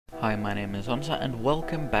Hi, my name is Onsa and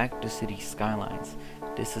welcome back to City Skylines.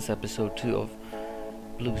 This is episode 2 of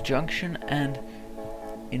Blues Junction, and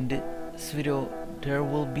in this video there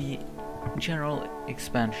will be general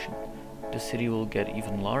expansion. The city will get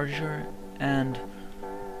even larger and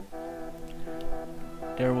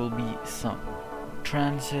there will be some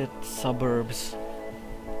transit, suburbs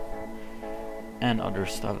and other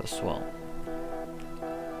stuff as well.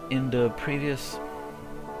 In the previous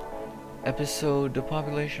episode, the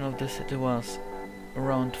population of the city was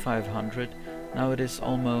around 500. Now it is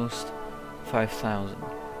almost 5,000.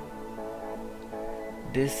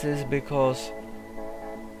 This is because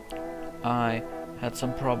I had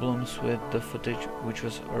some problems with the footage which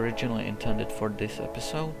was originally intended for this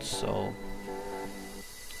episode, so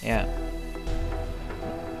yeah,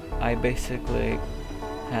 I basically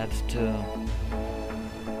had to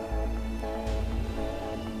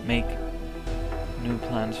make new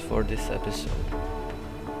plans for this episode,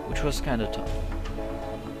 which was kinda tough.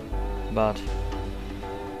 But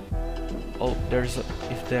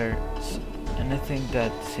if there's anything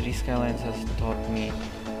that City Skylines has taught me,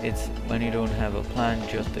 it's when you don't have a plan,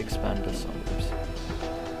 just expand the suburbs.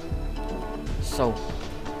 So,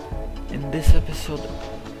 in this episode,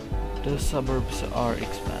 the suburbs are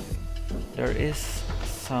expanding. There is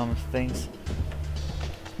some things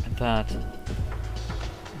that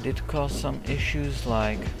did cause some issues,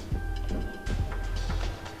 like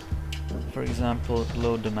for example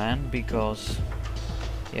low demand, because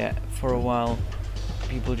yeah, for a while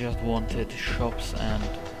people just wanted shops and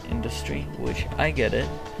industry, which I get it,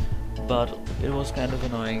 but it was kind of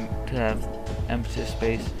annoying to have empty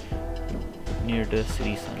space near the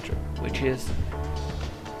city center, which is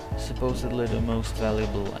supposedly the most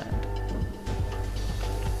valuable land.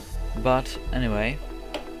 But anyway,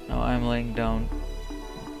 now I'm laying down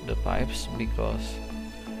the pipes because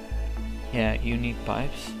yeah, you need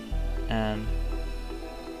pipes, and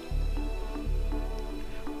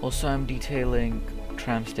also I'm detailing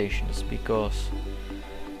tram stations because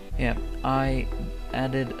yeah, I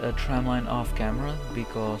added a tram line off camera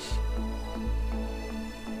because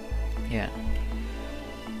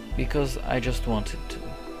I just wanted to.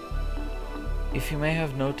 If you may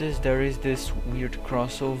have noticed, there is this weird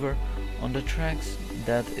crossover on the tracks.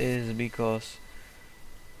 That is because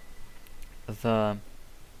the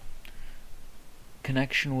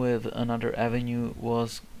connection with another avenue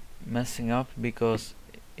was messing up because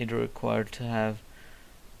it required to have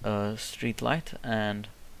a street light, and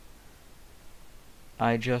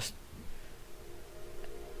I just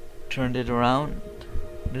turned it around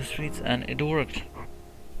the streets and it worked.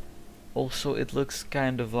 Also, it looks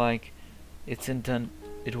kind of like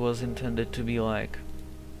it was intended to be like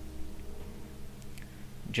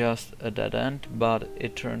just a dead end, but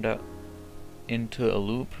it turned out into a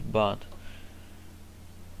loop, but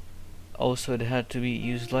also it had to be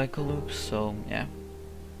used like a loop, so yeah,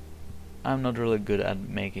 I'm not really good at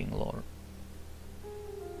making lore.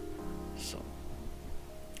 So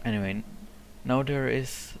anyway, now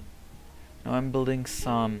I'm building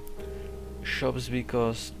some shops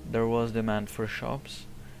because there was demand for shops,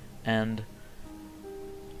 and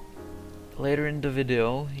later in the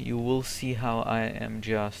video you will see how I am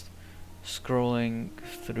just scrolling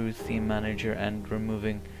through theme manager and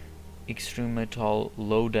removing extremely tall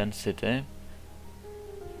low density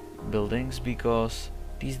buildings because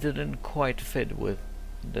these didn't quite fit with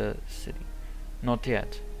the city, not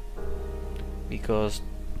yet, because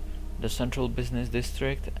the central business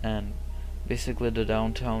district and basically the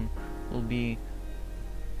downtown will be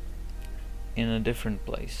in a different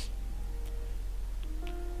place.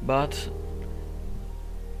 But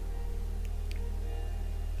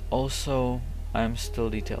also I'm still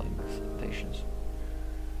detailing the stations.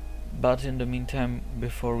 But in the meantime,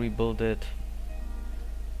 before we build it,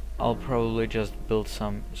 I'll probably just build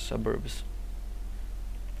some suburbs.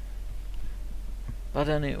 But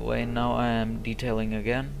anyway, now I am detailing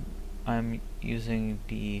again. I'm using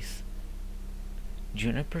these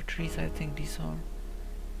juniper trees, I think these are,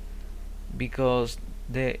 because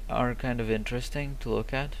they are kind of interesting to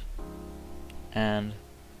look at and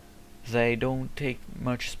they don't take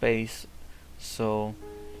much space, so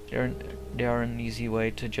they are an easy way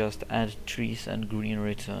to just add trees and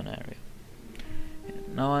greenery to an area.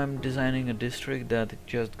 Now I'm designing a district that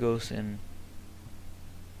just goes in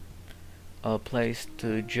a place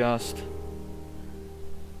to just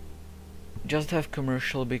have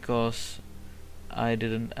commercial, because I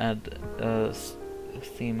didn't add a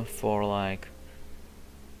theme for like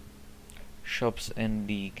shops in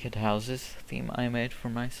the kid houses theme I made for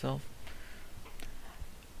myself.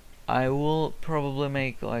 I will probably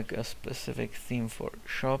make like a specific theme for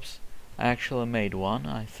shops. I actually made one,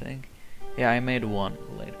 I think. Yeah, I made one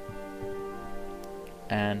later.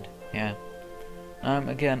 And yeah, now I'm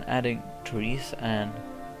again adding trees, and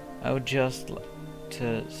I would just like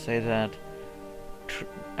to say that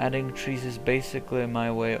adding trees is basically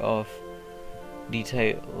my way of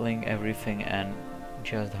detailing everything and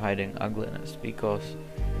just hiding ugliness, because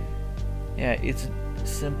yeah, it's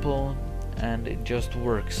simple and it just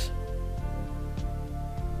works.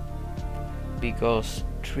 Because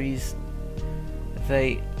trees,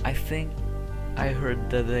 I think I heard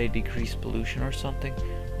that they decrease pollution or something,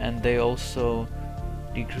 and they also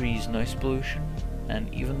decrease noise pollution.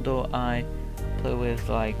 And even though I play with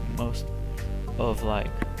like most of like,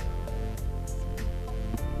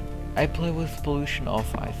 I play with pollution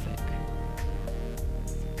off, I think.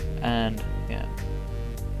 And yeah,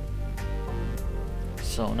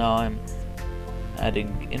 so now I'm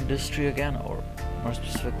adding industry again, or more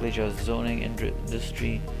specifically just zoning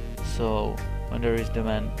industry, so when there is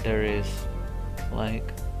demand there is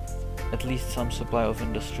like at least some supply of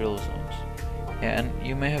industrial zones. Yeah, and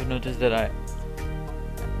you may have noticed that I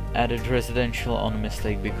added residential on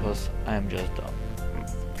mistake because I'm just dumb.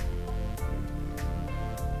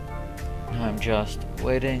 Now I'm just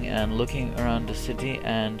waiting and looking around the city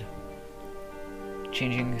and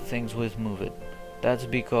changing things with move it. That's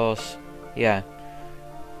because yeah,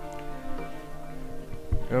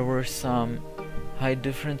 there were some height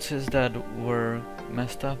differences that were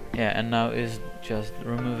messed up. Yeah, and now is just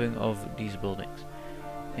removing of these buildings.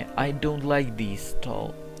 Yeah, I don't like these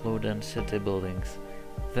tall, low density buildings.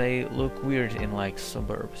 They look weird in like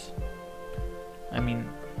suburbs. I mean,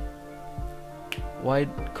 why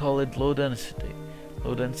call it low density?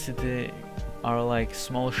 Low density are like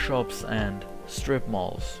small shops and strip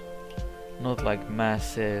malls, not like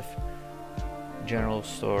massive general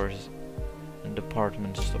stores and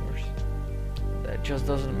department stores. That just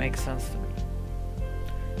doesn't make sense to me.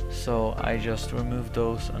 So I just removed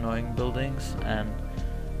those annoying buildings, and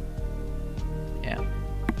yeah,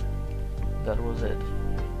 that was it.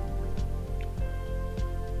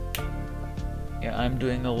 Yeah, I'm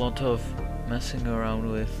doing a lot of messing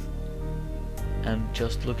around with and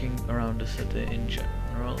just looking around the city in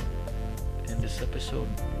general in this episode,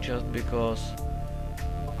 just because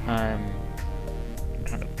I'm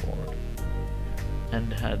kind of bored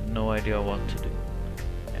and had no idea what to do.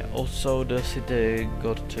 Also, the city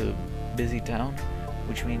got to busy town,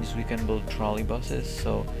 which means we can build trolley buses,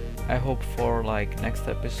 so I hope for like next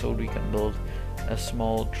episode we can build a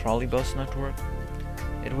small trolley bus network.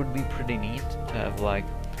 It would be pretty neat to have like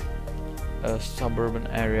a suburban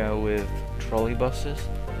area with trolley buses.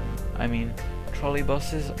 I mean, trolley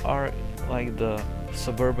buses are like the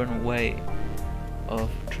suburban way of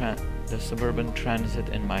the suburban transit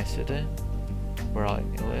in my city where I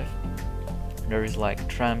live. There is like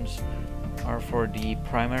trams are for the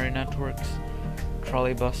primary networks,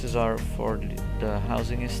 trolley buses are for the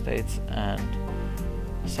housing estates and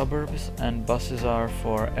suburbs, and buses are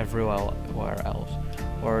for everywhere else,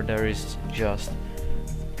 or there is just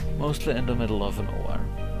mostly in the middle of nowhere.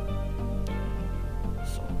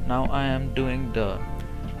 So now I am doing the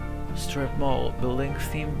strip mall building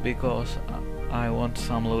theme because I want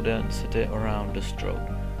some low density around the stroke,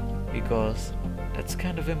 because that's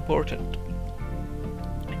kind of important.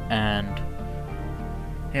 And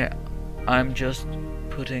yeah, I'm just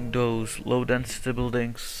putting those low density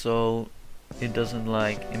buildings so it doesn't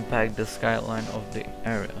like impact the skyline of the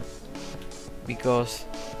area, because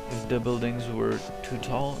if the buildings were too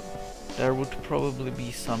tall there would probably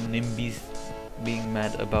be some NIMBYs being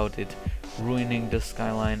mad about it ruining the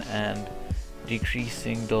skyline and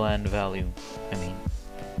decreasing the land value. I mean,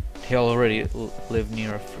 they already live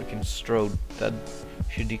near a freaking road. That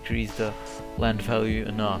should decrease the land value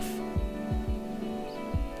enough.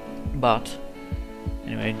 But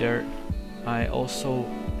anyway, there I also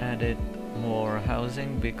added more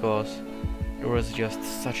housing because there was just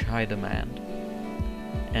such high demand,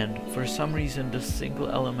 and for some reason the single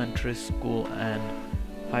elementary school and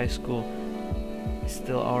high school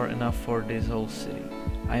still are enough for this whole city.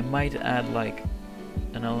 I might add like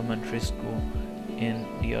an elementary school in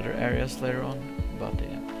the other areas later on, but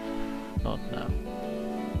yeah, not now.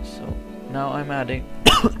 So now I'm adding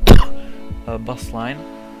a bus line,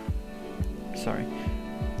 sorry,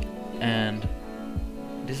 and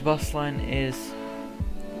this bus line is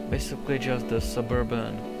basically just the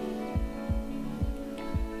suburban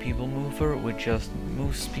people mover, which just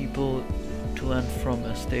moves people to and from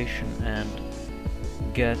a station and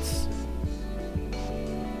gets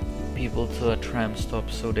people to a tram stop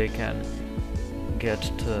so they can get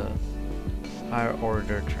to higher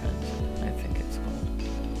order transit, I think it's called.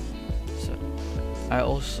 So I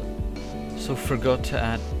also also forgot to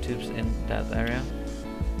add tubes in that area,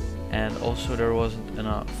 and also there wasn't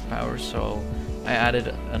enough power, so I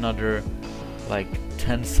added another like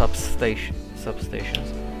 10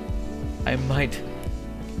 substations. I might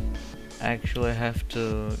actually have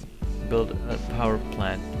to build a power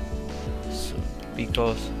plant soon,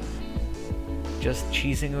 because just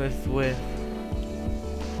cheesing with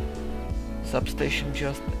substation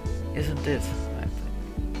just isn't it, I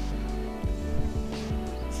think.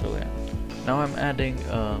 So yeah, now I'm adding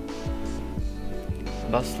a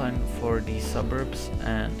bus line for these suburbs,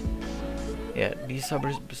 and yeah, these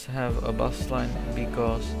suburbs have a bus line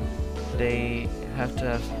because they have to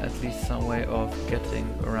have at least some way of getting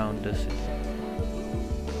around the city.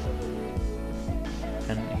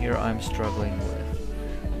 And here I'm struggling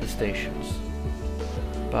with the stations.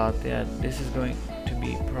 But yeah, this is going to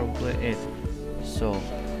be probably it. So,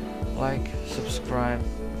 like, subscribe,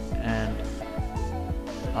 and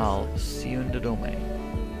I'll see you in the domain.